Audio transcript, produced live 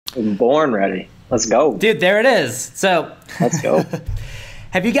I'm born ready. Let's go. Dude, there it is. So let's go.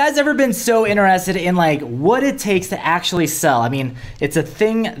 Have you guys ever been so interested in like what it takes to actually sell? I mean, it's a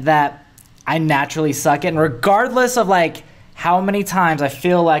thing that I naturally suck at, and regardless of like how many times I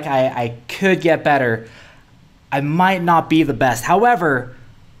feel like I could get better, I might not be the best. However,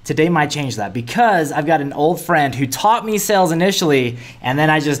 today might change that because I've got an old friend who taught me sales initially, and then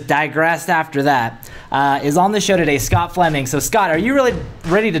I just digressed after that. Is on the show today, Scott Fleming. So Scott, are you really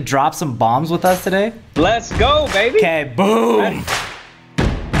ready to drop some bombs with us today? Let's go, baby. Okay, boom.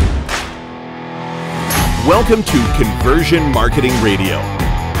 Welcome to Conversion Marketing Radio,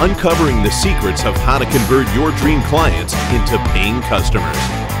 uncovering the secrets of how to convert your dream clients into paying customers.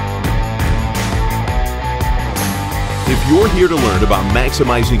 If you're here to learn about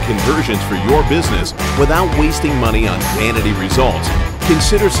maximizing conversions for your business without wasting money on vanity results,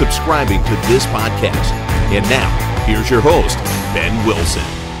 consider subscribing to this podcast. And now, here's your host, Ben Willson.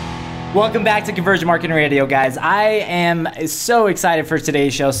 Welcome back to Conversion Marketing Radio, guys. I am so excited for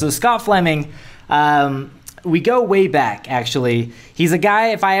today's show. So Scott Fleming, we go way back, actually. He's a guy,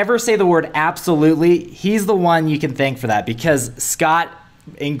 if I ever say the word absolutely, he's the one you can thank for that because Scott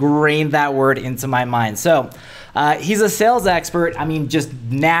ingrained that word into my mind. So he's a sales expert. I mean, just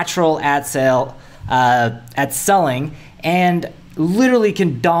natural at selling, and literally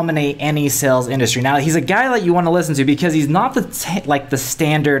can dominate any sales industry. Now, he's a guy that you want to listen to because he's not the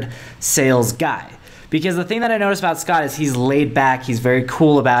standard sales guy. Because the thing that I noticed about Scott is he's laid back, he's very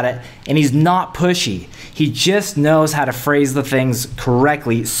cool about it, and he's not pushy. He just knows how to phrase the things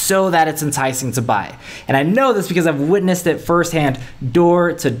correctly so that it's enticing to buy. And I know this because I've witnessed it firsthand,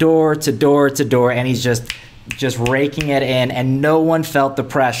 door to door to door to door, and he's just raking it in, and no one felt the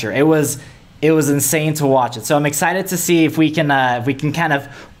pressure. It was insane to watch it. So I'm excited to see if we can kind of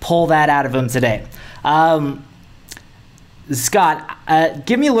pull that out of him today. Scott,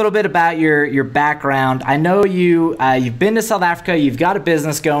 give me a little bit about your background. I know you've been to South Africa, you've got a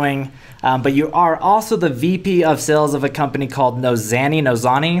business going, but you are also the VP of sales of a company called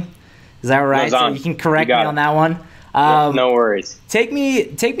Nozani. Is that right? Nozani. So you can correct me on that one. No worries. Take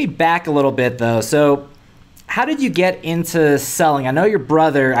me back a little bit though. So how did you get into selling? I know your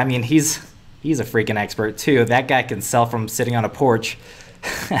brother, I mean, he's a freaking expert too. That guy can sell from sitting on a porch.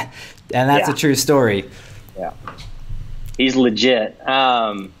 And that's a true story. Yeah. He's legit.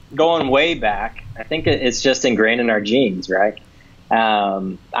 Going way back, I think it's just ingrained in our genes, right?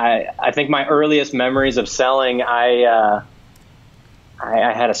 I think my earliest memories of selling, I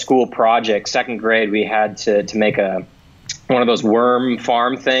had a school project, second grade. We had to make one of those worm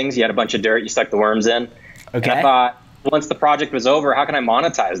farm things. You had a bunch of dirt, you stuck the worms in. Okay. And I thought, once the project was over, how can I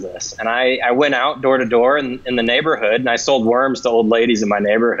monetize this? And I went out door to door in the neighborhood, and I sold worms to old ladies in my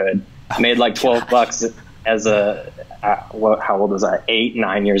neighborhood. Made like $12 as how old was I? 8,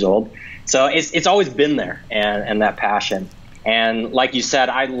 9 years old. So it's always been there, and that passion. And like you said,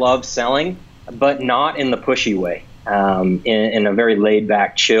 I love selling, but not in the pushy way. In a very laid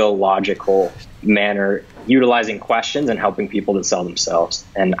back, chill, logical manner, utilizing questions and helping people to sell themselves.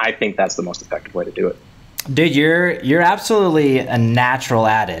 And I think that's the most effective way to do it. Dude, you're absolutely a natural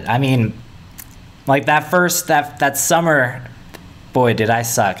at it. I mean, like that summer, boy, did I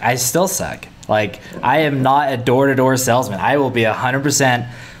suck. I still suck. Like, I am not a door-to-door salesman. I will be 100%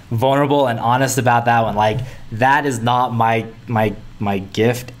 vulnerable and honest about that one. Like, that is not my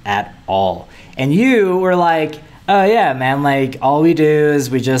gift at all. And you were like, oh yeah, man, like all we do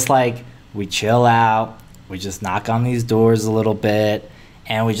is we chill out, we just knock on these doors a little bit,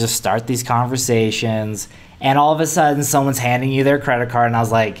 and we just start these conversations, and all of a sudden someone's handing you their credit card, and I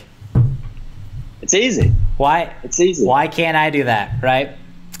was like, it's easy. Why? It's easy. Why can't I do that, right?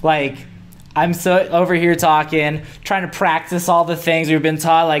 Like, I'm so over here trying to practice all the things we've been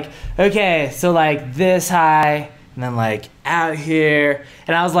taught, like, okay, so like this high, and then like out here,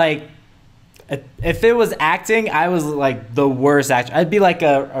 and I was like, if it was acting, I was like the worst actor. I'd be like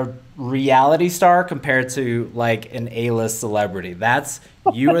a reality star compared to like an A-list celebrity.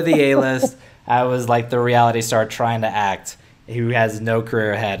 You were the A-list. I was like the reality star trying to act who has no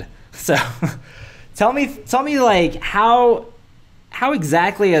career ahead. So tell me like how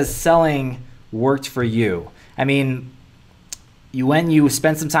exactly has selling worked for you? I mean, you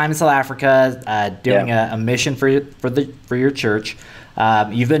spent some time in South Africa doing a mission for your church.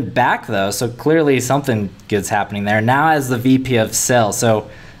 You've been back though, so clearly something good's happening there. Now as the VP of sales, so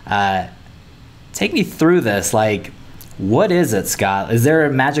take me through this. Like, what is it, Scott? Is there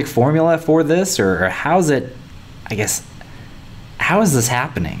a magic formula for this, or how's it? I guess, how is this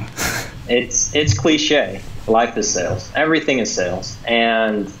happening? It's cliche. Life is sales. Everything is sales,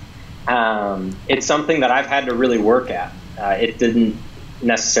 and it's something that I've had to really work at. It didn't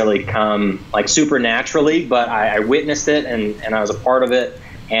necessarily come like super naturally, but I witnessed it and I was a part of it,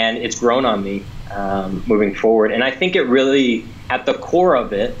 and it's grown on me moving forward. And I think it really, at the core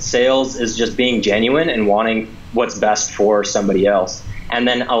of it, sales is just being genuine and wanting what's best for somebody else, and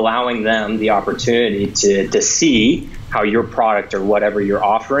then allowing them the opportunity to see how your product or whatever you're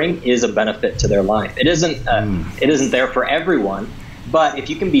offering is a benefit to their life. It isn't there for everyone, but if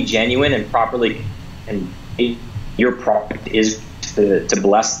you can be genuine and properly, and your product is to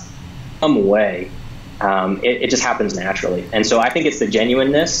bless some way, it just happens naturally. And so I think it's the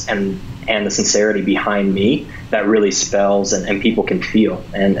genuineness and the sincerity behind me that really spells and people can feel,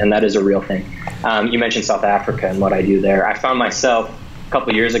 and that is a real thing. You mentioned South Africa and what I do there. I found myself a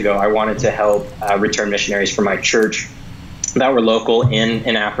couple years ago, I wanted to help return missionaries for my church that were local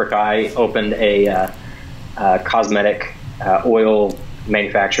in Africa. I opened a cosmetic oil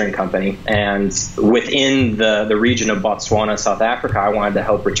manufacturing company, and within the region of Botswana, South Africa, I wanted to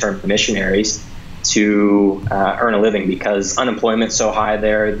help return missionaries to earn a living, because unemployment's so high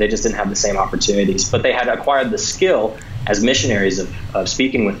there. They just didn't have the same opportunities, but they had acquired the skill as missionaries of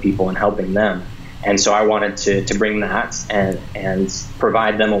speaking with people and helping them. And so I wanted to bring that and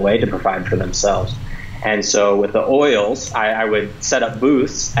provide them a way to provide for themselves. And so with the oils, I would set up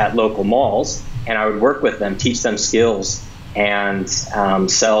booths at local malls, and I would work with them, teach them skills, and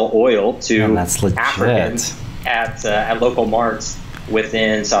sell oil to Africans at local marts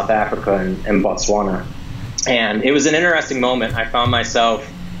within South Africa and Botswana. And it was an interesting moment. I found myself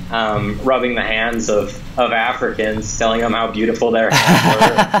rubbing the hands of Africans, telling them how beautiful their hands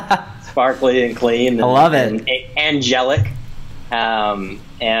were, sparkly and clean. And, I love it. And angelic.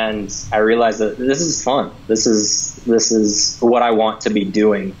 And I realized that this is fun. This is what I want to be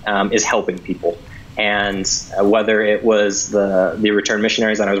doing, is helping people. And whether it was the return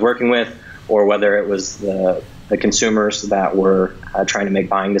missionaries that I was working with, or whether it was the consumers that were trying to make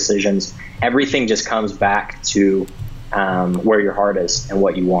buying decisions, everything just comes back to where your heart is and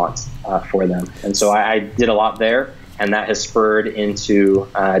what you want for them. And so I did a lot there, and that has spurred into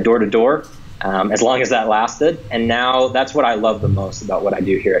door-to-door, as long as that lasted. And now that's what I love the most about what I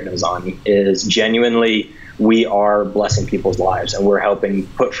do here at Nozani, is genuinely we are blessing people's lives, and we're helping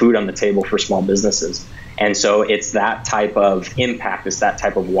put food on the table for small businesses. And so it's that type of impact, it's that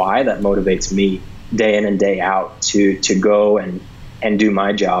type of why that motivates me day in and day out to go and do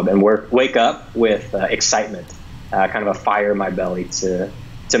my job and wake up with excitement, kind of a fire in my belly to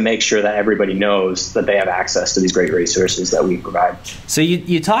make sure that everybody knows that they have access to these great resources that we provide. So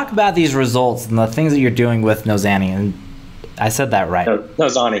you talk about these results and the things that you're doing with Nozani, and I said that right.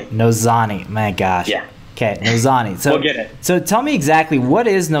 Nozani, my gosh. Yeah. Okay, Nozani. So we'll get it. So tell me exactly, what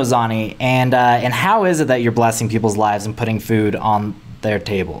is Nozani, and how is it that you're blessing people's lives and putting food on their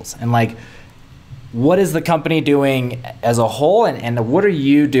tables? And like, what is the company doing as a whole, and what are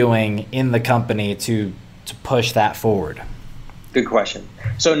you doing in the company to push that forward? Good question.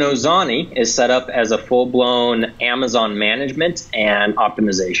 So Nozani is set up as a full-blown Amazon management and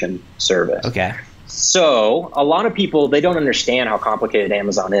optimization service. Okay. So a lot of people, they don't understand how complicated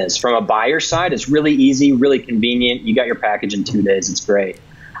Amazon is. From a buyer side, it's really easy, really convenient. You got your package in 2 days. It's great.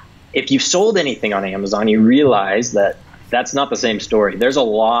 If you've sold anything on Amazon, you realize that that's not the same story. There's a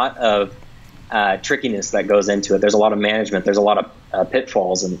lot of trickiness that goes into it. There's a lot of management. There's a lot of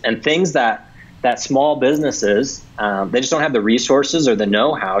pitfalls and things that small businesses, they just don't have the resources or the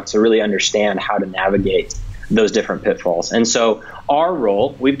know-how to really understand how to navigate those different pitfalls. And so our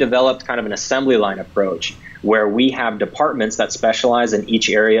role, we've developed kind of an assembly line approach where we have departments that specialize in each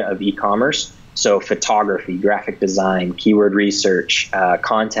area of e-commerce. So photography, graphic design, keyword research,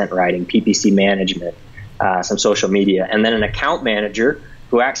 content writing, PPC management, some social media, and then an account manager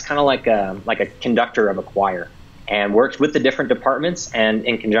who acts kind of like a conductor of a choir and works with the different departments and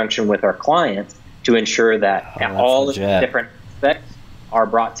in conjunction with our clients to ensure that all the different aspects are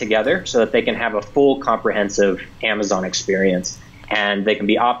brought together so that they can have a full comprehensive Amazon experience, and they can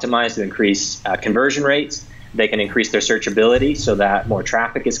be optimized to increase conversion rates. They can increase their searchability so that more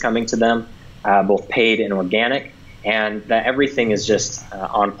traffic is coming to them, both paid and organic, and that everything is just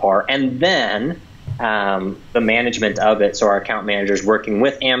on par. And then the management of it, so our account managers working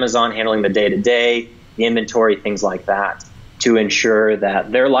with Amazon, handling the day-to-day, the inventory, things like that, to ensure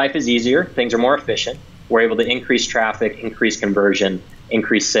that their life is easier, things are more efficient, we're able to increase traffic, increase conversion,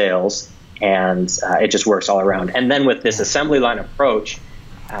 increase sales, and it just works all around. And then with this assembly line approach,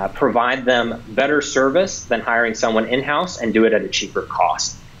 provide them better service than hiring someone in-house and do it at a cheaper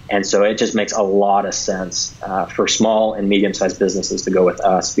cost. And so it just makes a lot of sense for small and medium-sized businesses to go with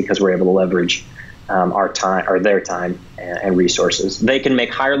us, because we're able to leverage our time or their time and resources. They can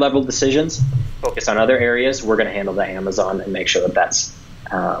make higher level decisions, focus on other areas. We're going to handle the Amazon and make sure that that's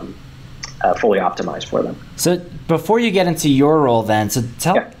fully optimized for them. So before you get into your role then, so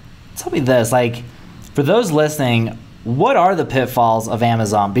tell me this, like for those listening, what are the pitfalls of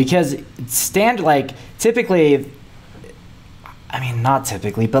Amazon? Because typically, I mean, not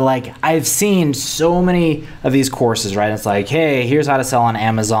typically, but like I've seen so many of these courses, right? It's like, hey, here's how to sell on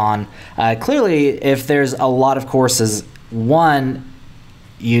Amazon. Clearly, if there's a lot of courses, one,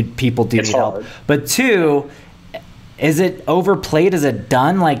 people do need help. But two, is it overplayed? Is it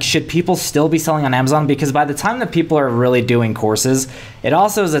done? Like, should people still be selling on Amazon? Because by the time that people are really doing courses, it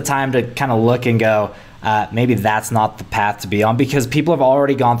also is a time to kind of look and go, maybe that's not the path to be on, because people have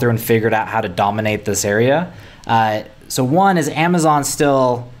already gone through and figured out how to dominate this area. So one, is Amazon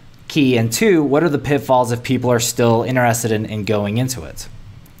still key? And two, what are the pitfalls if people are still interested in going into it?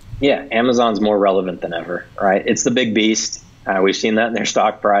 Yeah, Amazon's more relevant than ever, right? It's the big beast. We've seen that in their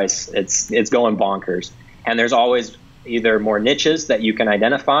stock price. It's going bonkers. And there's always either more niches that you can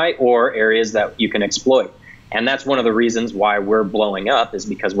identify or areas that you can exploit. And that's one of the reasons why we're blowing up, is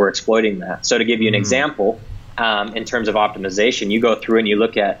because we're exploiting that. So to give you an example, in terms of optimization, you go through and you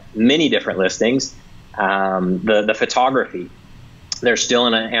look at many different listings. The photography, they're still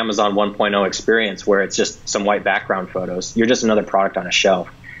in an Amazon 1.0 experience where it's just some white background photos. You're just another product on a shelf.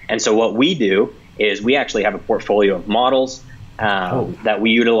 And so what we do is we actually have a portfolio of models that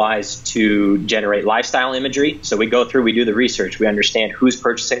we utilize to generate lifestyle imagery. So we go through, we do the research, we understand who's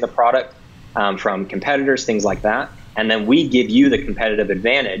purchasing the product from competitors, things like that. And then we give you the competitive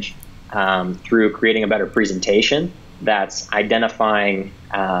advantage through creating a better presentation that's identifying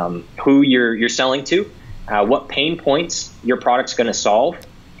who you're selling to, what pain points your product's going to solve,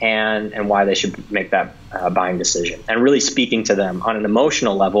 and why they should make that buying decision, and really speaking to them on an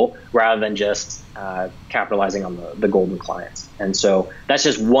emotional level rather than just capitalizing on the golden clients. And so that's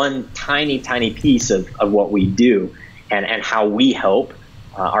just one tiny piece of what we do and how we help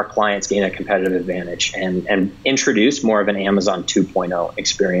our clients gain a competitive advantage and introduce more of an Amazon 2.0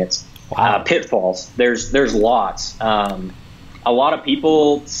 experience. Wow. Pitfalls, there's lots. A lot of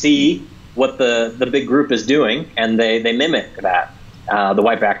people see what the big group is doing and they mimic that. The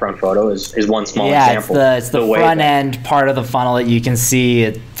white background photo is one small example. It's the front end part of the funnel that you can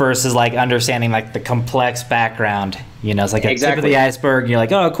see versus like understanding like the complex background. It's like a tip of the iceberg. You're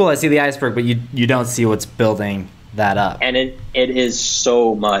like, oh, cool, I see the iceberg, but you don't see what's building that up. And it is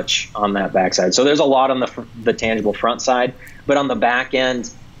so much on that backside. So there's a lot on the tangible front side, but on the back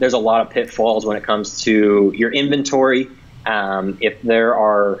end, there's a lot of pitfalls when it comes to your inventory. If there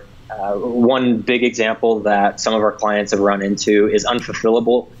are one big example that some of our clients have run into is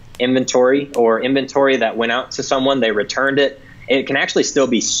unfulfillable inventory, or inventory that went out to someone, they returned it. It can actually still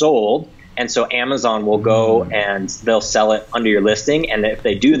be sold, and so Amazon will go and they'll sell it under your listing, and if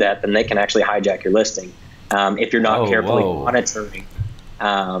they do that, then they can actually hijack your listing if you're not carefully monitoring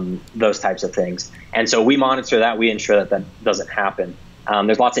those types of things. And so we monitor that. We ensure that doesn't happen.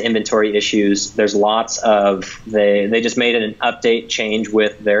 There's lots of inventory issues. There's lots of, they just made an update change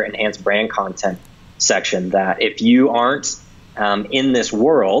with their enhanced brand content section that if you aren't in this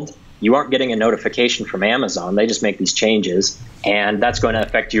world, you aren't getting a notification from Amazon. They just make these changes, and that's going to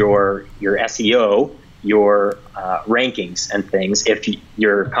affect your SEO, your rankings and things if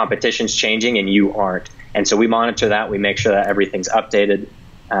your competition's changing and you aren't. And so we monitor that. We make sure that everything's updated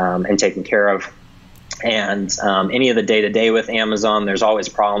and taken care of. And any of the day-to-day with Amazon, there's always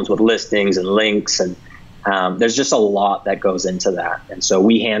problems with listings and links, and there's just a lot that goes into that. And so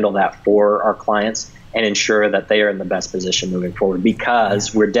we handle that for our clients and ensure that they are in the best position moving forward,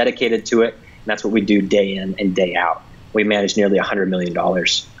 because we're dedicated to it, and that's what we do day in and day out. We manage nearly $100 million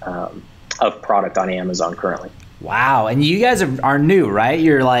of product on Amazon currently. Wow. And you guys are new, right?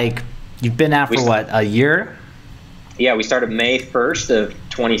 You've been out for what, a year? Yeah, we started May 1st of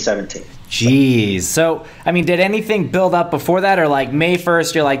 2017. Jeez. So, I mean, did anything build up before that, or like May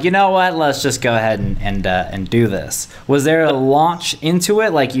 1st, you're like, you know what, let's just go ahead and do this? Was there a launch into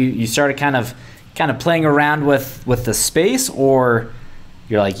it? Like you started kind of playing around with the space, or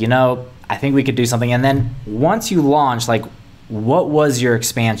you're like, I think we could do something. And then once you launched, like, what was your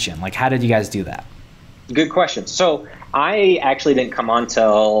expansion? Like, how did you guys do that? Good question. So I actually didn't come on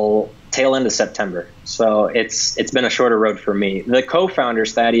till tail end of September. So it's been a shorter road for me. The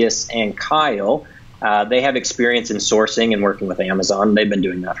co-founders, Thaddeus and Kyle, they have experience in sourcing and working with Amazon. They've been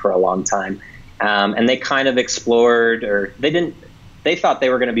doing that for a long time. And they kind of explored, or they thought they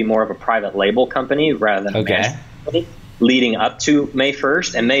were going to be more of a private label company rather than a management company leading up to May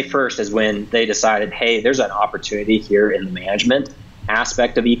 1st. And May 1st is when they decided, hey, there's an opportunity here in the management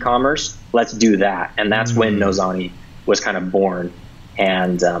aspect of e-commerce. Let's do that. And that's when Nozani was kind of born.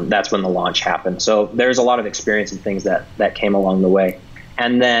 And that's when the launch happened. So there's a lot of experience and things that came along the way.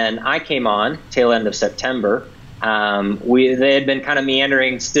 And then I came on tail end of September. They had been kind of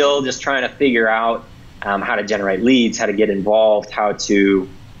meandering, still just trying to figure out how to generate leads, how to get involved, how to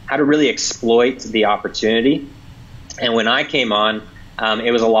really exploit the opportunity. And when I came on,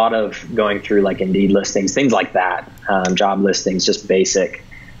 it was a lot of going through like Indeed listings, things like that, job listings, just basic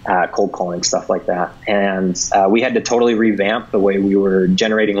cold calling, stuff like that. And we had to totally revamp the way we were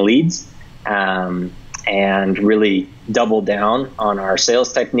generating leads, and really double down on our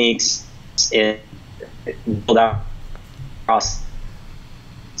sales techniques, build out process.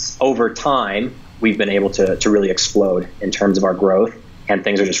 Over time, we've been able to really explode in terms of our growth, and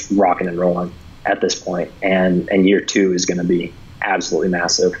things are just rocking and rolling at this point. And year 2 is going to be absolutely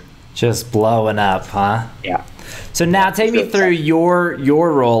massive. Just blowing up, huh? Yeah. So now take me through your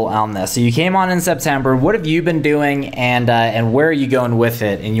role on this. So you came on in September. What have you been doing, and where are you going with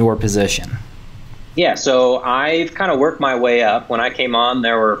it in your position? Yeah, so I've kind of worked my way up. When I came on,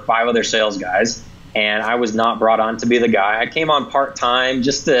 there were 5 other sales guys, and I was not brought on to be the guy. I came on part-time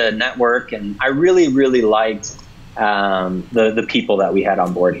just to network, and I really, really liked the people that we had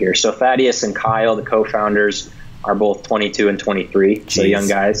on board here. So Thaddeus and Kyle, the co-founders, are both 22 and 23, Jeez. So young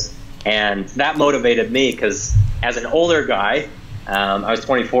guys. And that motivated me because as an older guy, I was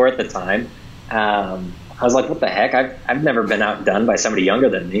 24 at the time, I was like, what the heck? I've never been outdone by somebody younger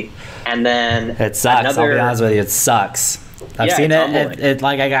than me. And then it sucks. I'll be honest with you, it sucks. I've seen it.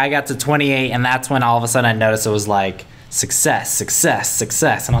 Like I got to 28, and that's when all of a sudden I noticed it was like success, success,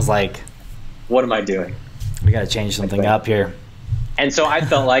 success, and I was like, what am I doing? We got to change something up here. And so I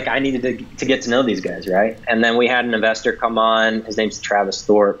felt like I needed to get to know these guys, right? And then we had an investor come on. His name's Travis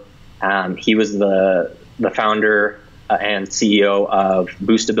Thorpe. He was the founder and CEO of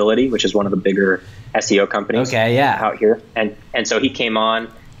Boostability, which is one of the bigger SEO companies out here. And so he came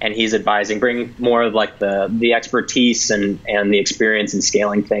on, and he's advising, bring more of like the expertise and the experience in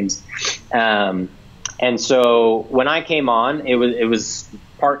scaling things. And so when I came on, it was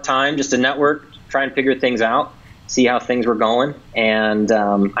part-time, just a network, try and figure things out, see how things were going. And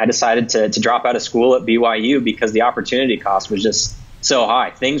I decided to drop out of school at BYU because the opportunity cost was just so high.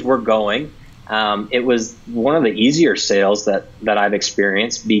 Things were going. It was one of the easier sales that I've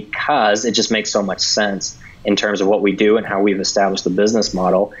experienced because it just makes so much sense in terms of what we do and how we've established the business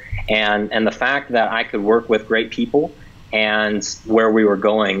model. And the fact that I could work with great people and where we were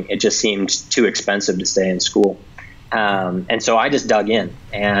going, it just seemed too expensive to stay in school. And so I just dug in.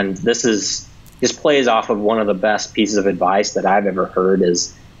 And this plays off of one of the best pieces of advice that I've ever heard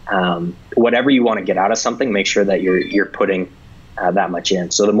is whatever you want to get out of something, make sure that you're putting that much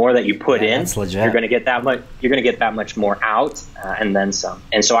in. So the more that you put in, you're going to get that much. You're going to get that much more out, and then some.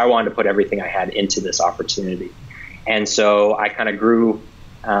 And so I wanted to put everything I had into this opportunity. And so I kind of grew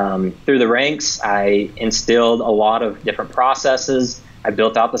through the ranks. I instilled a lot of different processes. I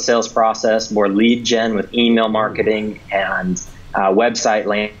built out the sales process, more lead gen with email marketing and website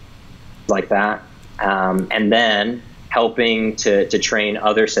links like that, and then helping to train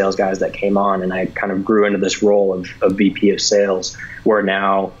other sales guys that came on. And I kind of grew into this role of VP of sales, where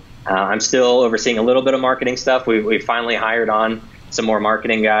now I'm still overseeing a little bit of marketing stuff. We finally hired on some more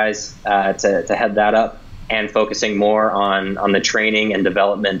marketing guys to head that up, and focusing more on the training and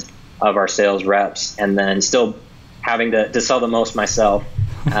development of our sales reps, and then still having to sell the most myself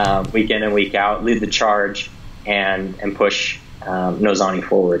week in and week out, lead the charge, and push Nozani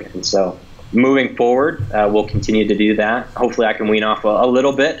forward. And so moving forward, we'll continue to do that. Hopefully I can wean off a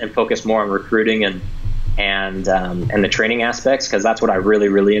little bit and focus more on recruiting and the training aspects, because that's what I really,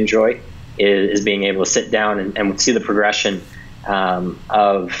 really enjoy, is being able to sit down and see the progression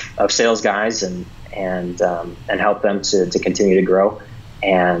of sales guys and help them to continue to grow.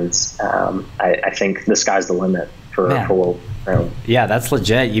 And I think the sky's the limit for what we're. Yeah, that's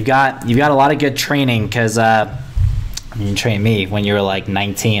legit. You've got a lot of good training, because you trained me when you were like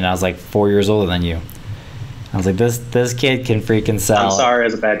 19. I was like 4 years older than you. I was like, this kid can freaking sell. I'm sorry, I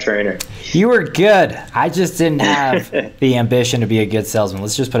was a bad trainer. You were good. I just didn't have the ambition to be a good salesman.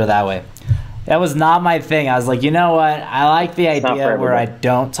 Let's just put it that way. That was not my thing. I was like, you know what? I like the idea where I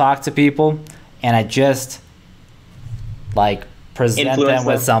don't talk to people, and I just like present them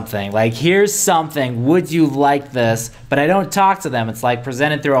with something. Like, here's something. Would you like this? But I don't talk to them. It's like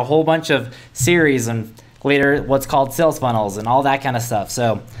presented through a whole bunch of series and later what's called sales funnels and all that kind of stuff.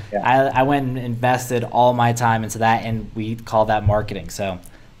 So I went and invested all my time into that, and we call that marketing. So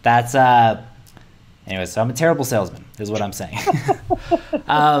that's anyway, so I'm a terrible salesman is what I'm saying.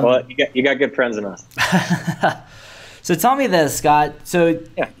 Well, you got good friends in us. So tell me this, Scott. So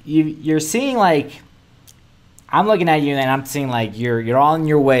you're seeing, like, I'm looking at you and I'm seeing like you're on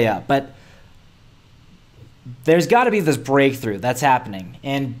your way up, but there's got to be this breakthrough that's happening.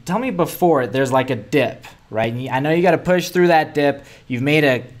 And tell me before there's like a dip, right? I know you got to push through that dip. You've made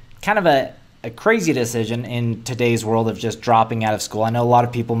a kind of a crazy decision in today's world of just dropping out of school. I know a lot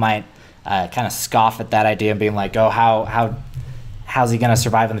of people might kind of scoff at that idea and being like, oh, how's he going to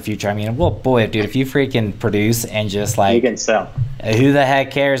survive in the future? I mean, well, boy, dude, if you freaking produce and just like, you can sell. Who the heck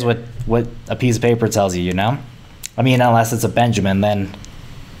cares what a piece of paper tells you, you know? I mean, unless it's a Benjamin, then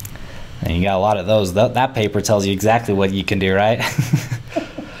you got a lot of those. That paper tells you exactly what you can do, right?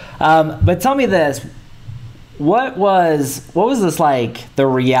 But tell me this. What was this like the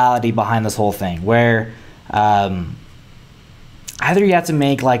reality behind this whole thing where either you have to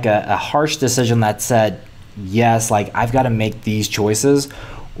make like a harsh decision that said, yes, like I've got to make these choices,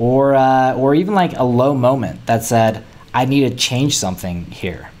 or even like a low moment that said, I need to change something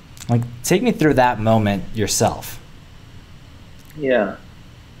here. Like, take me through that moment yourself. Yeah.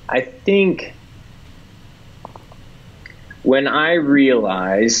 I think when I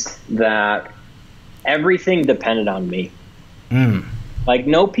realized that everything depended on me, like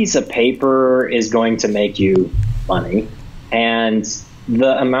no piece of paper is going to make you money, and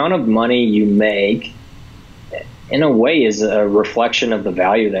the amount of money you make in a way is a reflection of the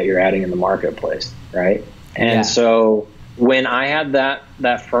value that you're adding in the marketplace, right? And so when I had that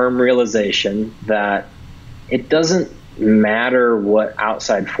firm realization that it doesn't matter what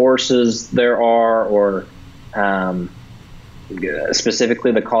outside forces there are, or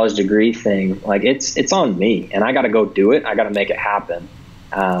specifically the college degree thing, like it's on me, and I got to go do it. I got to make it happen.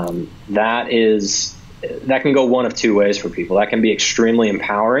 That can go one of two ways for people. That can be extremely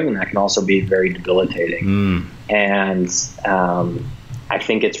empowering, and that can also be very debilitating. And I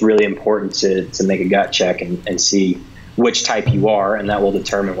think it's really important to make a gut check and see which type you are, and that will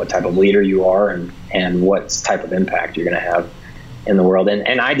determine what type of leader you are and what type of impact you're going to have in the world.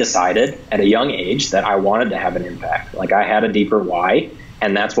 And I decided at a young age that I wanted to have an impact. Like, I had a deeper why,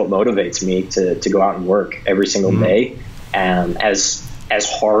 and that's what motivates me to go out and work every single day as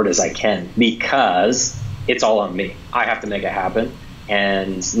hard as I can, because it's all on me. I have to make it happen,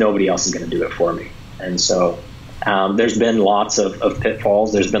 and nobody else is going to do it for me. And so there's been lots of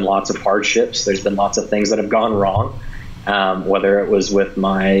pitfalls. There's been lots of hardships. There's been lots of things that have gone wrong, whether it was with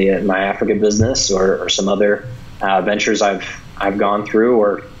my Africa business or some other ventures I've gone through,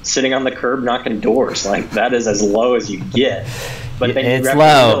 or sitting on the curb knocking doors. Like, that is as low as you get. But then it's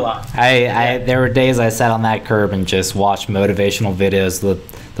low. There were days I sat on that curb and just watched motivational videos, the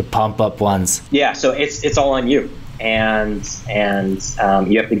pump up ones. Yeah, so it's all on you, and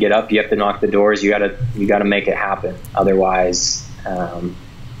you have to get up, you have to knock the doors, you gotta make it happen. Otherwise,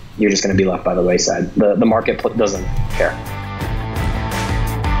 you're just going to be left by the wayside. The market doesn't care.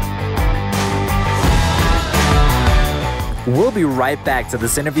 We'll be right back to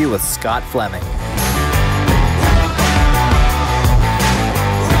this interview with Scott Fleming.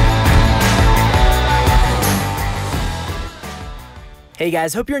 Hey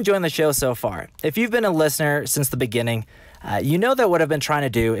guys, hope you're enjoying the show so far. If you've been a listener since the beginning, you know that what I've been trying to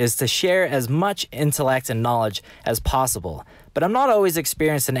do is to share as much intellect and knowledge as possible, but I'm not always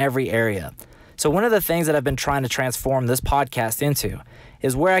experienced in every area. So one of the things that I've been trying to transform this podcast into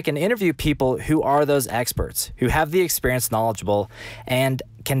is where I can interview people who are those experts, who have the experience, knowledgeable, and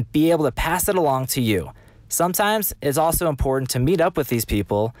can be able to pass it along to you. Sometimes it's also important to meet up with these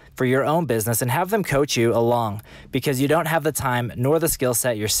people for your own business and have them coach you along, because you don't have the time nor the skill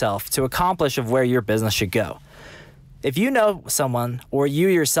set yourself to accomplish of where your business should go. If you know someone, or you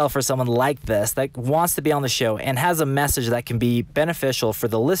yourself are someone like this that wants to be on the show and has a message that can be beneficial for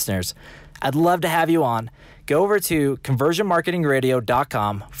the listeners, I'd love to have you on. Go over to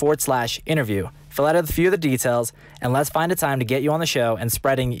conversionmarketingradio.com/interview. Fill out a few of the details, and let's find a time to get you on the show and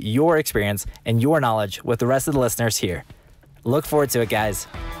spreading your experience and your knowledge with the rest of the listeners here. Look forward to it, guys.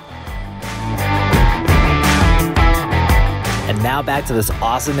 And now back to this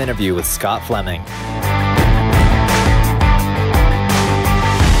awesome interview with Scott Fleming.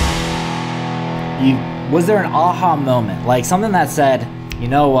 Was there an aha moment, like something that said, you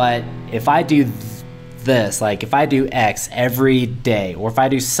know what, if I do this, like if I do X every day, or if I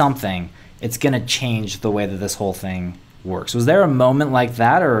do something, it's going to change the way that this whole thing works? Was there a moment like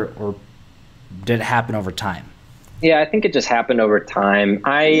that, or did it happen over time? Yeah, I think it just happened over time.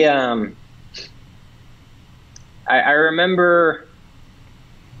 I remember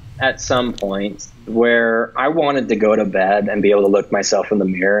at some point where I wanted to go to bed and be able to look myself in the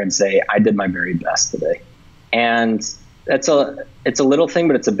mirror and say, I did my very best today. And it's a little thing,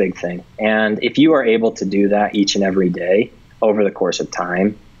 but it's a big thing. And if you are able to do that each and every day over the course of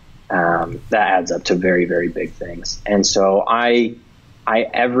time, that adds up to very, very big things. And so I I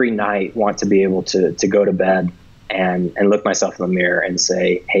every night want to be able to go to bed and look myself in the mirror and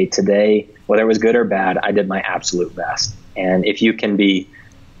say, hey, today, whether it was good or bad, I did my absolute best. And if you can be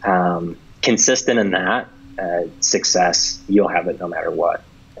consistent in that, success, you'll have it no matter what.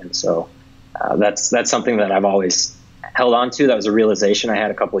 And so that's something that I've always held on to. That was a realization I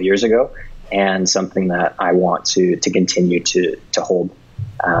had a couple of years ago, and something that I want to continue to hold,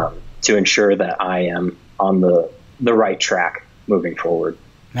 to ensure that I am on the right track moving forward.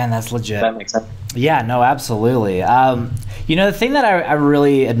 Man, that's legit. Does that make sense? Yeah, no, absolutely. The thing that I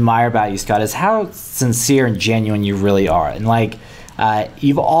really admire about you, Scott, is how sincere and genuine you really are. And like,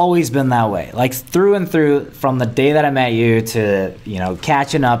 you've always been that way, like through and through, from the day that I met you to,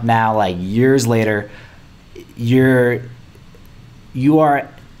 catching up now, like years later, you are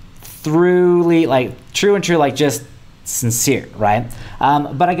truly, like, true and true, like, just sincere, right?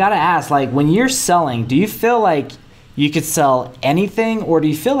 But I gotta ask, like, when you're selling, do you feel like you could sell anything, or do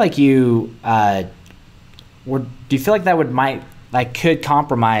you feel like that could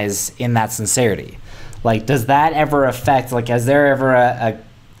compromise in that sincerity? Like, does that ever affect, like, is there ever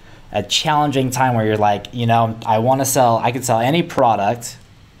a challenging time where you're like, I could sell any product,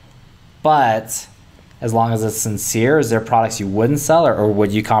 but as long as it's sincere, is there products you wouldn't sell, or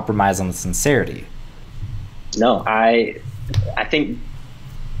would you compromise on the sincerity? No, I think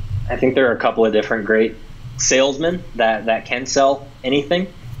there are a couple of different great salesmen that can sell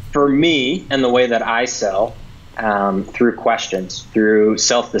anything. For me, and the way that I sell, through questions, through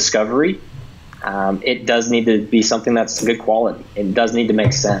self-discovery, it does need to be something that's good quality. It does need to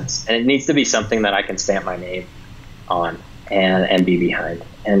make sense, and it needs to be something that I can stamp my name on and be behind.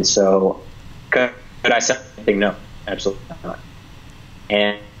 And so, could I sell anything? No, absolutely not.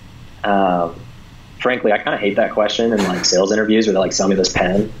 And frankly, I kind of hate that question in like sales interviews where they're like, sell me this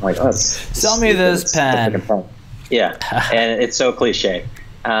pen. I'm like, oh, sell me this pen. Yeah, and it's so cliche.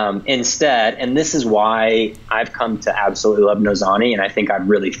 Instead, and this is why I've come to absolutely love Nozani, and I think I've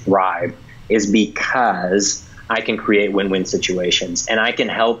really thrived, is because I can create win-win situations, and I can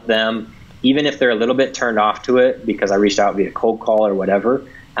help them, even if they're a little bit turned off to it because I reached out via cold call or whatever.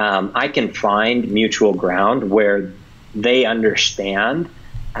 I can find mutual ground where they understand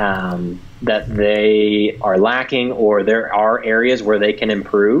that they are lacking, or there are areas where they can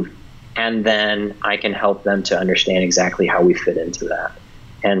improve, and then I can help them to understand exactly how we fit into that.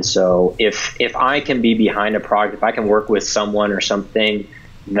 And so if I can be behind a product, if I can work with someone or something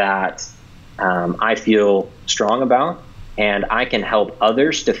that I feel strong about, and I can help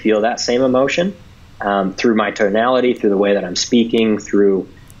others to feel that same emotion through my tonality, through the way that I'm speaking, through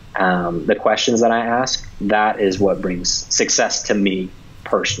the questions that I ask, that is what brings success to me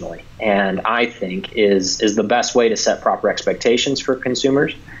personally, and I think is the best way to set proper expectations for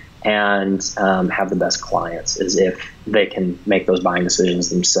consumers and have the best clients, is if they can make those buying decisions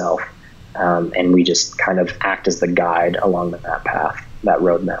themselves, and we just kind of act as the guide along that path, that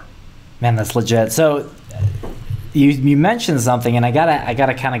roadmap. Man, that's legit. So you mentioned something, and I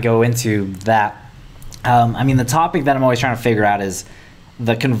gotta kind of go into that. The topic that I'm always trying to figure out is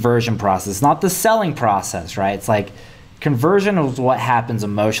the conversion process, not the selling process, right? It's like, conversion is what happens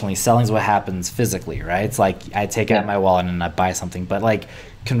emotionally. Selling is what happens physically, right? It's like I take it out of my wallet and I buy something. But like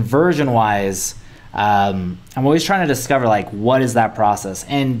conversion-wise, I'm always trying to discover like what is that process.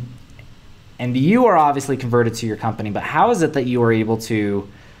 And you are obviously converted to your company, but how is it that you are able to,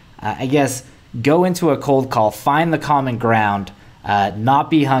 go into a cold call, find the common ground,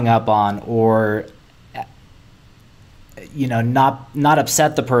 not be hung up on, or not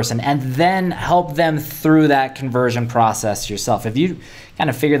upset the person, and then help them through that conversion process yourself? Have you kind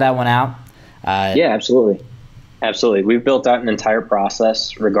of figured that one out? Yeah, absolutely. We've built out an entire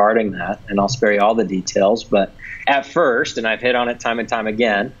process regarding that, and I'll spare you all the details. But at first, and I've hit on it time and time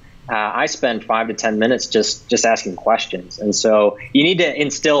again, I spend 5 to 10 minutes just asking questions. And so you need to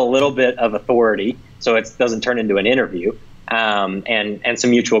instill a little bit of authority so it doesn't turn into an interview. And some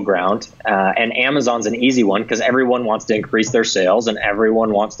mutual ground. And Amazon's an easy one because everyone wants to increase their sales and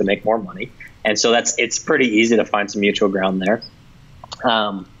everyone wants to make more money. And so it's pretty easy to find some mutual ground there.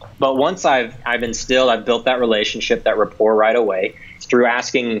 But once I've built that relationship, that rapport right away through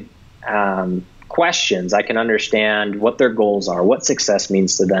asking questions, I can understand what their goals are, what success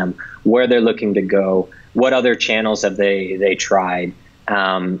means to them, where they're looking to go, what other channels have they tried,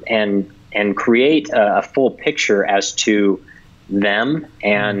 and create a full picture as to them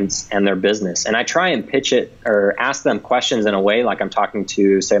and their business. And I try and pitch it or ask them questions in a way like I'm talking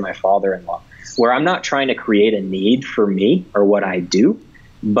to, say, my father-in-law, where I'm not trying to create a need for me or what I do,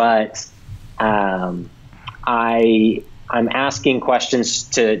 but I'm asking questions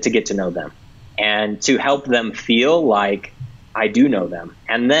to get to know them and to help them feel like I do know them.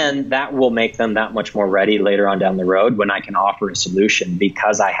 And then that will make them that much more ready later on down the road when I can offer a solution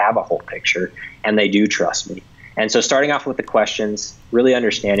because I have a whole picture and they do trust me. And so starting off with the questions, really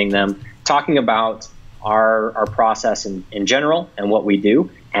understanding them, talking about our process in general and what we do,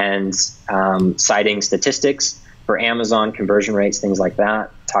 and citing statistics for Amazon, conversion rates, things like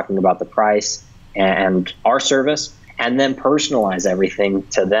that, talking about the price and our service, and then personalize everything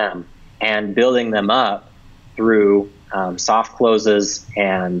to them and building them up through soft closes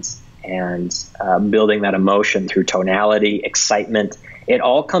and building that emotion through tonality, excitement. It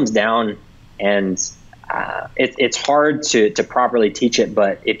all comes down, and it's hard to properly teach it,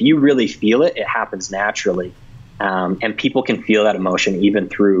 but if you really feel it, it happens naturally. And people can feel that emotion even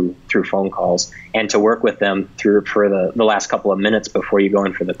through phone calls, and to work with them for the last couple of minutes before you go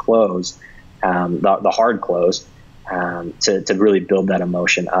in for the close, the hard close, to really build that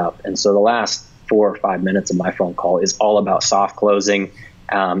emotion up. And so the last 4 or 5 minutes of my phone call is all about soft closing,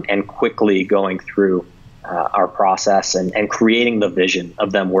 and quickly going through our process and creating the vision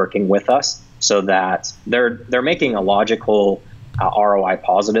of them working with us so that they're making a logical ROI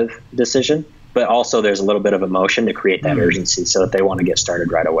positive decision, but also there's a little bit of emotion to create that urgency so that they want to get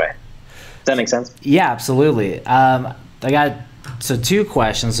started right away. Does that make sense? Yeah, absolutely. I got 2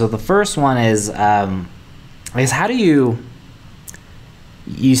 questions. So the first one is how do you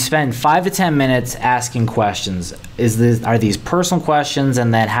spend 5 to 10 minutes asking questions? Are these personal questions,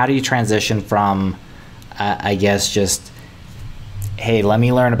 and then how do you transition from I guess just, hey, let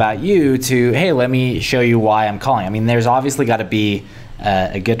me learn about you, to, hey, let me show you why I'm calling? I mean, there's obviously got to be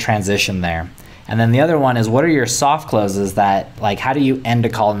a good transition there. And then the other one is, what are your soft closes that, like, how do you end a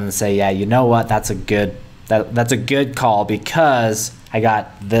call and say, yeah, you know what, that's a good call because I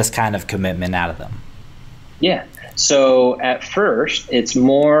got this kind of commitment out of them? Yeah. So at first, it's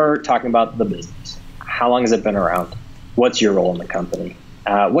more talking about the business. How long has it been around? What's your role in the company?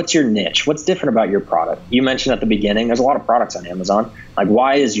 What's your niche? What's different about your product? You mentioned at the beginning, there's a lot of products on Amazon. Like,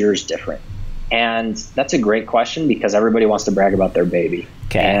 why is yours different? And that's a great question because everybody wants to brag about their baby.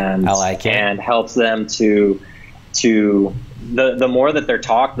 Okay, and I like it. And helps them to the more that they're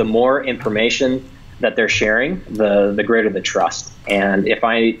talked, the more information that they're sharing, the greater the trust. And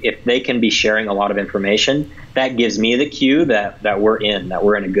if they can be sharing a lot of information, that gives me the cue that we're in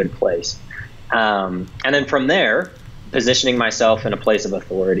a good place. And then from there, positioning myself in a place of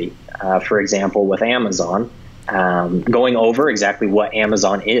authority. For example, with Amazon, going over exactly what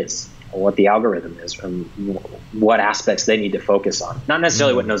Amazon is, what the algorithm is, and what aspects they need to focus on. Not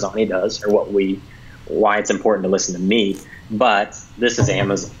necessarily what Nozani does or why it's important to listen to me, but this is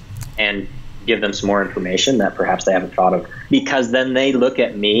Amazon, and give them some more information that perhaps they haven't thought of, because then they look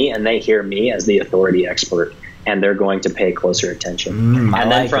at me and they hear me as the authority expert, and they're going to pay closer attention.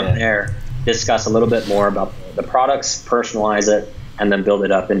 And then from there, discuss a little bit more about the products, personalize it, and then build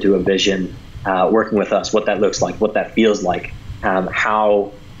it up into a vision, working with us, what that looks like, what that feels like,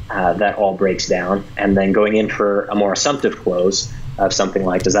 how that all breaks down, and then going in for a more assumptive close of something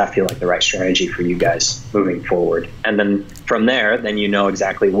like, does that feel like the right strategy for you guys moving forward? And then from there, then you know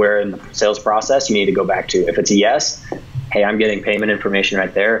exactly where in the sales process you need to go back to. If it's a yes, hey, I'm getting payment information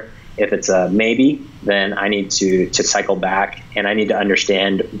right there. If it's a maybe, then I need to cycle back, and I need to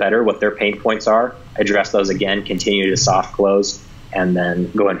understand better what their pain points are, address those again, continue to soft close, and then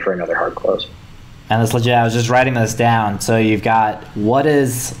go in for another hard close. And that's legit. I was just writing this down. So you've got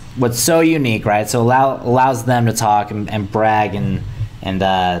what's so unique, right? So allows them to talk and brag and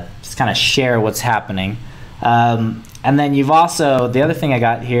just kind of share what's happening. And then you've also, the other thing I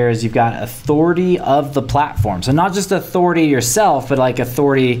got here is you've got authority of the platform. So not just authority yourself, but like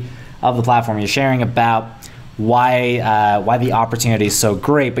authority of the platform. You're sharing about why the opportunity is so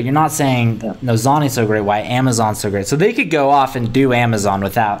great, but you're not saying Nozani is so great, why Amazon's so great. So they could go off and do Amazon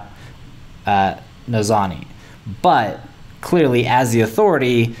without Nozani, but clearly as the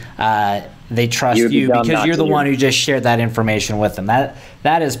authority, they trust you because you're the one who just shared that information with them.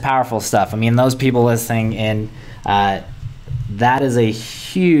 That is powerful stuff. I mean, those people listening in, that is a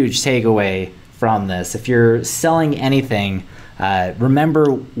huge takeaway from this. If you're selling anything, remember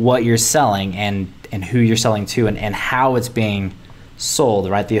what you're selling and who you're selling to, and how it's being sold,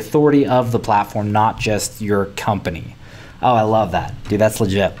 right? The authority of the platform, not just your company. Oh, I love that. Dude, that's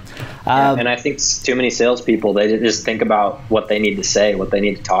legit. And I think too many salespeople, they just think about what they need to say, what they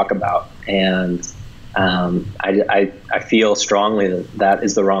need to talk about. And I feel strongly that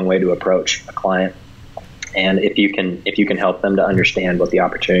is the wrong way to approach a client. And if you can help them to understand what the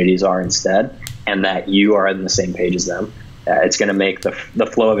opportunities are instead, and that you are on the same page as them, it's going to make the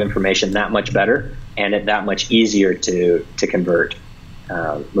flow of information that much better, and it that much easier to convert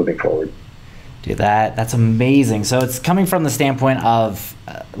moving forward. Dude, that's amazing. So it's coming from the standpoint of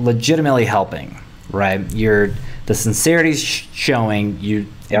legitimately helping, right? The sincerity's showing you,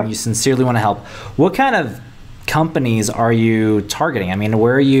 and you sincerely want to help. What kind of companies are you targeting? I mean,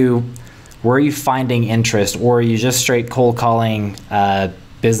 where are you finding interest, or are you just straight cold calling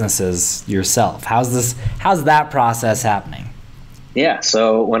businesses yourself? How's that process happening? Yeah,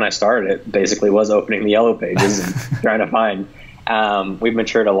 so when I started, it basically was opening the yellow pages and trying to find. We've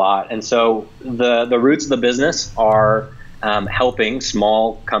matured a lot, and so the roots of the business are helping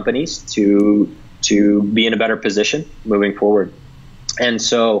small companies to be in a better position moving forward. And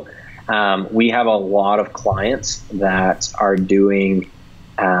so we have a lot of clients that are doing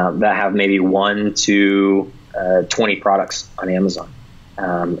that have maybe 1 to 20 products on Amazon.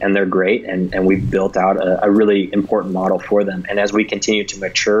 And they're great, and we've built out a really important model for them. And as we continue to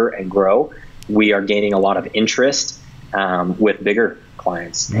mature and grow, we are gaining a lot of interest with bigger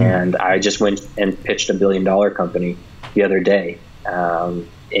clients. And I just went and pitched a $1 billion company the other day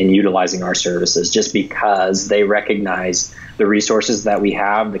in utilizing our services, just because they recognize the resources that we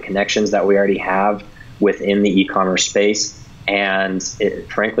have, the connections that we already have within the e-commerce space. And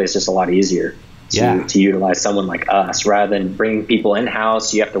frankly, it's just a lot easier to utilize someone like us rather than bringing people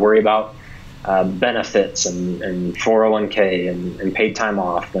in-house. You have to worry about benefits and 401k and paid time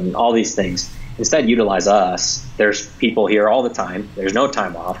off and all these things. Instead, utilize us. There's people here all the time. There's no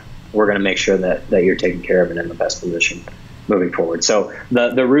time off. We're going to make sure that you're taken care of and in the best position moving forward. So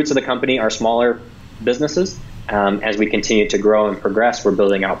the roots of the company are smaller businesses. As we continue to grow and progress, we're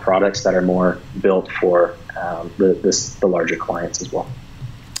building out products that are more built for the larger clients as well.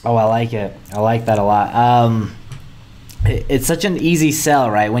 Oh, I like it. I like that a lot. It's such an easy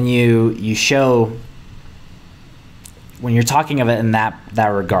sell, right? When you show, when you're talking of it in that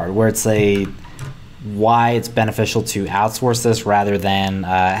regard, where it's why it's beneficial to outsource this rather than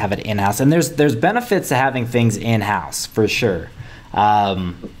have it in-house. And there's benefits to having things in-house for sure.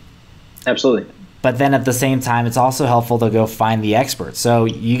 Absolutely. But then at the same time, it's also helpful to go find the experts. So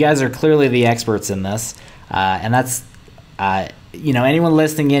you guys are clearly the experts in this, and that's anyone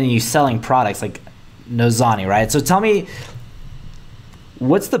listening in and you selling products like Nozani, right? So tell me,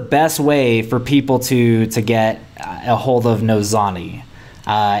 what's the best way for people to get a hold of Nozani?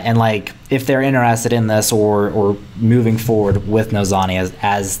 And if they're interested in this or moving forward with Nozani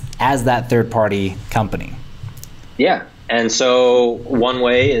as that third-party company. Yeah. And so one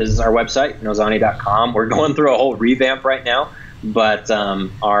way is our website, nozani.com. We're going through a whole revamp right now, but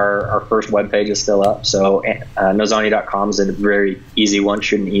our first webpage is still up. So nozani.com is a very easy one.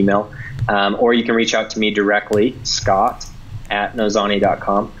 Shoot an email. Or you can reach out to me directly,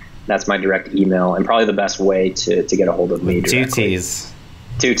 scott@nozani.com. That's my direct email, and probably the best way to get a hold of me directly. 2 T's.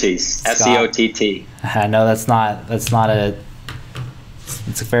 2 T's. SCOTT. I know that's not it's a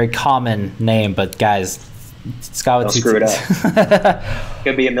very common name, but guys, Scott with 2 T's. Screw it up.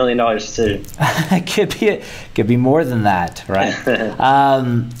 Could be $1 million decision. could be more than that, right?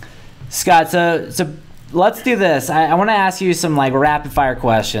 Scott, so let's do this. I want to ask you some rapid fire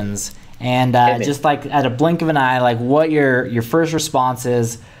questions, and just at a blink of an eye, what your first response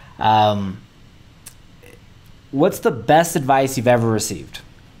is. What's the best advice you've ever received?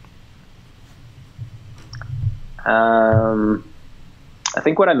 I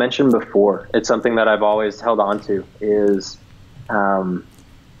think what I mentioned before, it's something that I've always held on to, is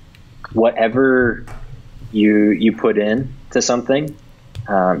whatever you put in to something,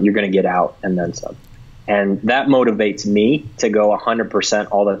 you're going to get out and then some. And that motivates me to go 100%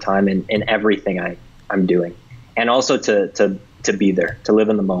 all the time in everything I'm doing. And also to be there, to live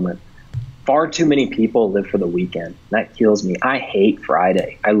in the moment. Far too many people live for the weekend. That kills me. I hate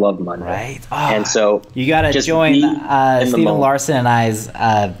Friday. I love Monday. Right. Oh, and so you got to join Stephen Larson and I's,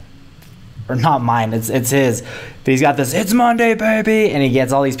 or not mine, it's his. But he's got this, "It's Monday, baby." And he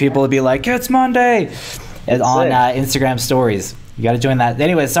gets all these people to be like, "It's Monday." On Instagram stories. You got to join that.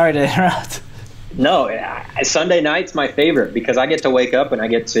 Anyway, sorry to interrupt. No, Sunday night's my favorite because I get to wake up and I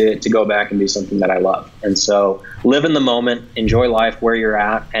get to go back and do something that I love. And so live in the moment, enjoy life where you're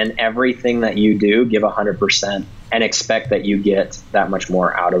at, and everything that you do, give 100% and expect that you get that much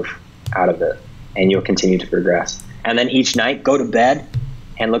more out of it, and you'll continue to progress. And then each night, go to bed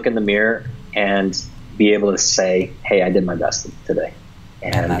and look in the mirror and be able to say, "Hey, I did my best today."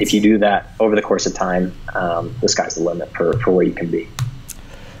 And if you do that over the course of time, the sky's the limit for where you can be.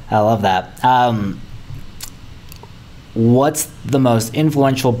 I love that. What's the most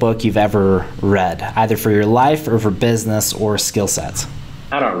influential book you've ever read, either for your life or for business or skill sets?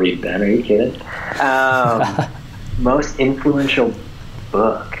 I don't read, Ben. Are you kidding? Most influential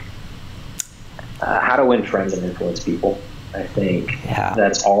book. How to Win Friends and Influence People. I think Yeah.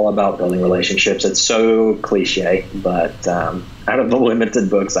 that's all about building relationships. It's so cliche, but out of the limited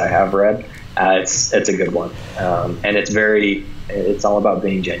books I have read, it's a good one. And it's all about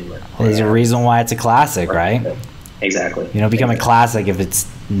being genuine. Well, there's a reason why it's a classic, right? Exactly. You don't become a classic if it's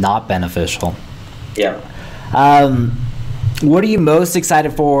not beneficial. Yeah. What are you most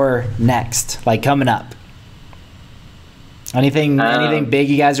excited for next, like coming up? Anything big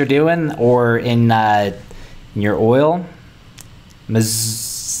you guys are doing, or in your oil?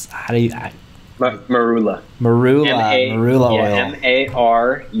 Marula. Marula oil.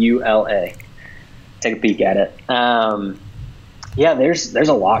 Marula. Take a peek at it. Yeah, there's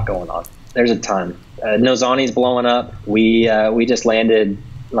a lot going on. There's a ton. Nozani's blowing up. We just landed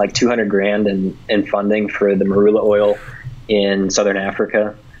like $200,000 in funding for the Marula oil in Southern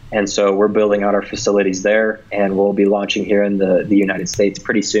Africa. And so we're building out our facilities there, and we'll be launching here in the United States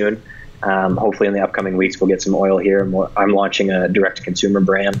pretty soon. Hopefully in the upcoming weeks, we'll get some oil here. I'm launching a direct-to-consumer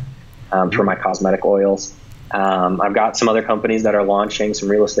brand for my cosmetic oils. I've got some other companies that are launching some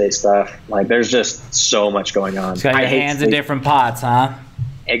real estate stuff. Like, there's just so much going on. It's got your hands in different pots, huh?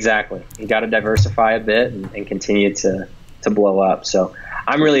 Exactly. You got to diversify a bit and continue to blow up. So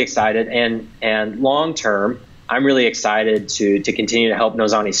I'm really excited. And long term, I'm really excited to continue to help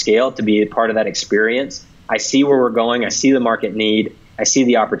Nozani scale, to be a part of that experience. I see where we're going. I see the market need. I see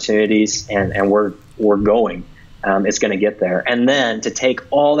the opportunities, and we're going. It's going to get there. And then to take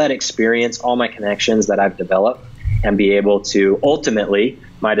all that experience, all my connections that I've developed, and be able to ultimately,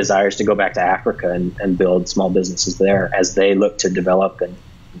 my desire is to go back to Africa and build small businesses there as they look to develop and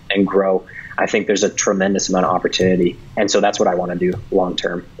grow. I think there's a tremendous amount of opportunity. And so that's what I want to do long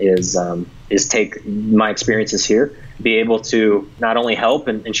term is take my experiences here, be able to not only help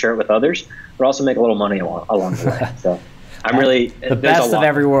and share it with others, but also make a little money along the way. So I'm really the best of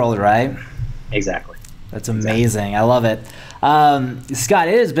every world, right? Exactly. That's amazing. Exactly. I love it. Scott,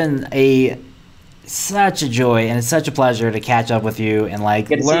 it has been such a joy, and it's such a pleasure to catch up with you and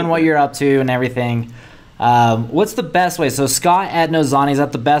learn what you're up to and everything. What's the best way? So Scott at Nozani, is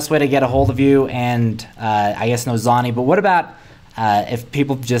that the best way to get a hold of you? And I guess Nozani, but what about if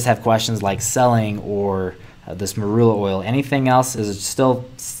people just have questions like selling or this Marula oil? Anything else? Is it still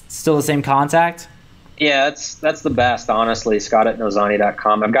the same contact? Yeah, that's the best, honestly. Scott at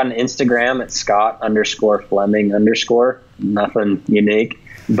Nozani.com. I've got an Instagram at Scott_Fleming_. Nothing unique.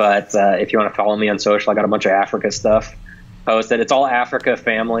 But if you want to follow me on social, I got a bunch of Africa stuff posted. It's all Africa,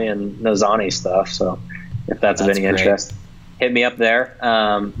 family, and Nozani stuff. So if that's of any interest, hit me up there.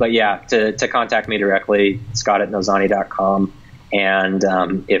 But yeah, to contact me directly, Scott at Nozani.com. And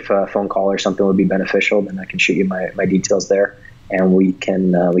if a phone call or something would be beneficial, then I can shoot you my details there, and we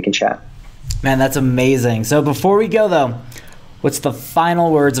can chat. Man, that's amazing. So before we go, though, what's the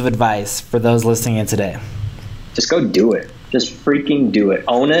final words of advice for those listening in today? Just go do it. Just freaking do it.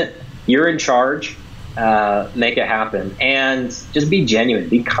 Own it. You're in charge. Make it happen. And just be genuine.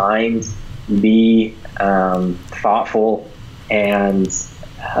 Be kind. Be thoughtful. And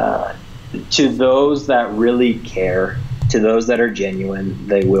to those that really care, to those that are genuine,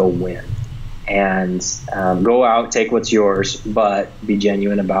 they will win. And go out, take what's yours, but be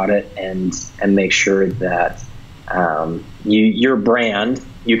genuine about it, and make sure that your brand,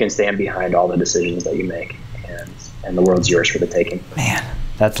 you can stand behind all the decisions that you make, and the world's yours for the taking. Man,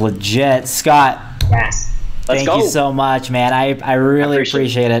 that's legit. Scott, yes. Let's go. Thank you so much, man. I really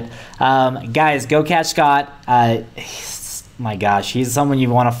appreciate it. Guys, go catch Scott. My gosh, he's someone you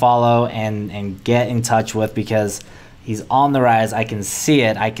want to follow and get in touch with, because he's on the rise. I can see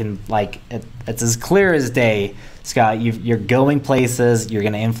it. It's as clear as day. Scott, you're going places. You're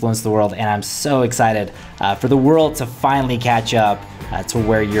going to influence the world, and I'm so excited for the world to finally catch up to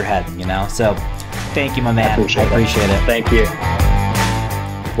where you're heading. So, thank you, my man. I appreciate it. Thank you.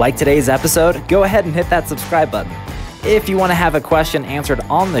 Like today's episode, go ahead and hit that subscribe button. If you want to have a question answered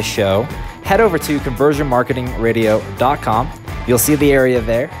on the show, head over to conversionmarketingradio.com. You'll see the area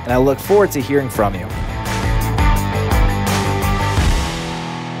there, and I look forward to hearing from you.